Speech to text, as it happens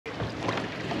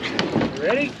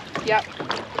Ready? Yep.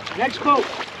 Next boat.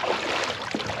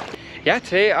 Yeah,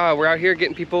 today we're out here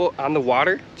getting people on the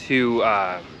water to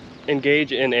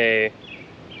engage in a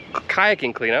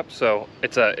kayaking cleanup. So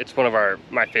it's one of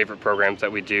my favorite programs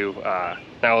that we do. Not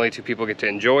only do people get to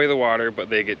enjoy the water, but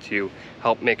they get to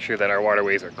help make sure that our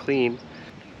waterways are clean.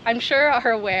 I'm sure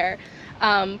are aware,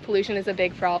 pollution is a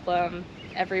big problem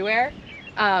everywhere.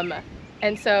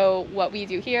 And so what we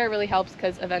do here really helps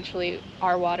because eventually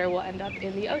our water will end up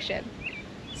in the ocean.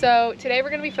 So today we're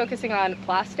going to be focusing on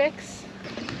plastics.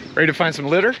 Ready to find some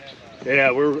litter?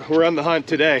 Yeah, we're on the hunt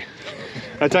today.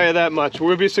 I'll tell you that much.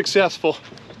 We'll be successful.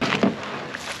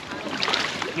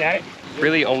 Yeah.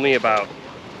 Really only about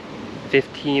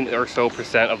 15% or so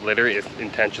of litter is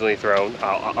intentionally thrown.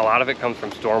 A lot of it comes from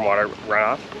stormwater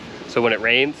runoff. So when it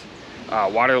rains,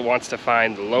 water wants to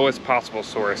find the lowest possible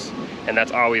source, and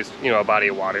that's always, a body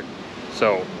of water.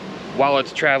 So while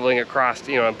it's traveling across,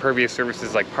 impervious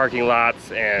surfaces like parking lots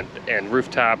and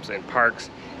rooftops and parks,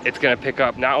 it's going to pick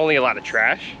up not only a lot of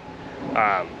trash,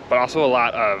 but also a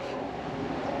lot of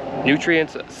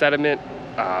nutrients, sediment,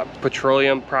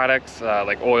 petroleum products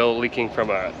like oil leaking from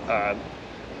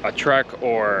a truck,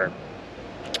 or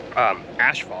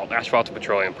asphalt's a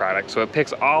petroleum product. So it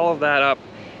picks all of that up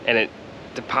and it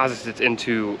deposits it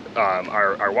into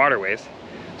our waterways.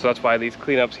 So that's why these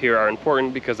cleanups here are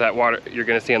important, because that water, you're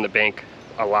going to see on the bank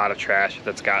a lot of trash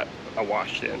that's got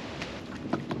washed in.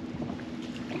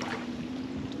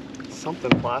 Something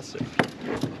plastic.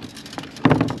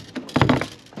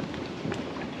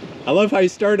 I love how you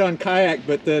started on kayak,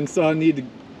 but then saw a need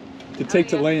to take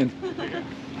to land.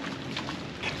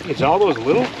 It's all those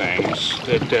little things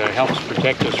that helps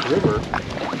protect this river,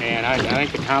 and I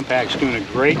think the Compact's doing a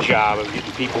great job of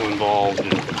getting people involved,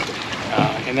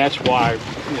 and that's why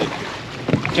the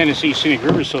Tennessee Scenic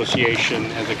River Association,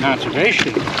 as a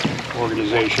conservation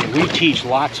organization, we teach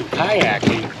lots of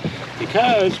kayaking,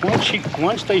 because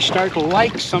once they start to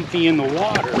like something in the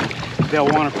water, they'll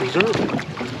want to preserve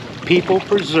it. People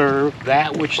preserve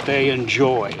that which they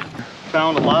enjoy.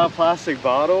 Found a lot of plastic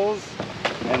bottles,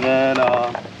 and then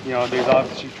there's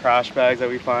obviously trash bags that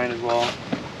we find as well.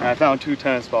 And I found 2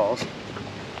 tennis balls.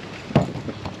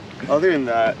 Other than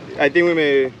that, I think we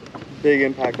made a big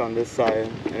impact on this side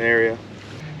and area.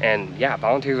 And yeah,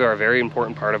 volunteers are a very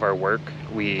important part of our work.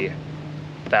 We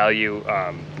value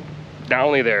not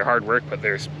only their hard work, but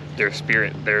their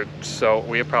spirit.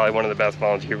 We have probably one of the best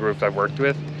volunteer groups I've worked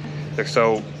with. They're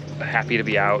so happy to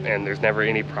be out, and there's never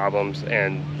any problems,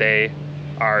 and they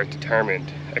are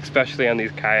determined, especially on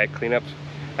these kayak cleanups.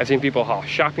 I've seen people haul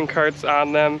shopping carts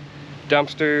on them,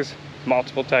 dumpsters,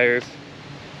 multiple tires.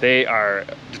 They are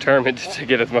determined to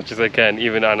get as much as they can,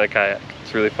 even on a kayak.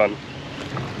 It's really fun.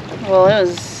 Well, it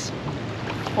was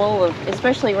full of,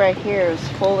 especially right here, it was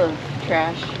full of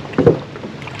trash.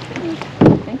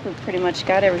 I think we've pretty much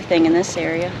got everything in this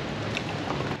area.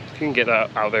 You can get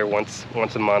out there once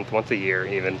a month, once a year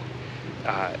even.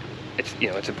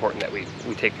 It's important that we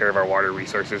take care of our water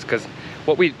resources, because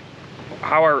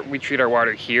how we treat our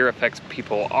water here affects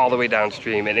people all the way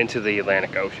downstream and into the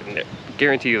Atlantic Ocean. I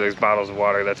guarantee you there's bottles of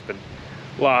water that's been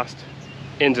lost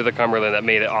into the Cumberland that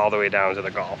made it all the way down to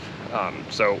the Gulf.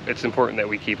 So it's important that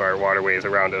we keep our waterways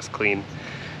around us clean,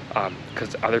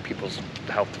 because other people's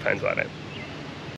health depends on it.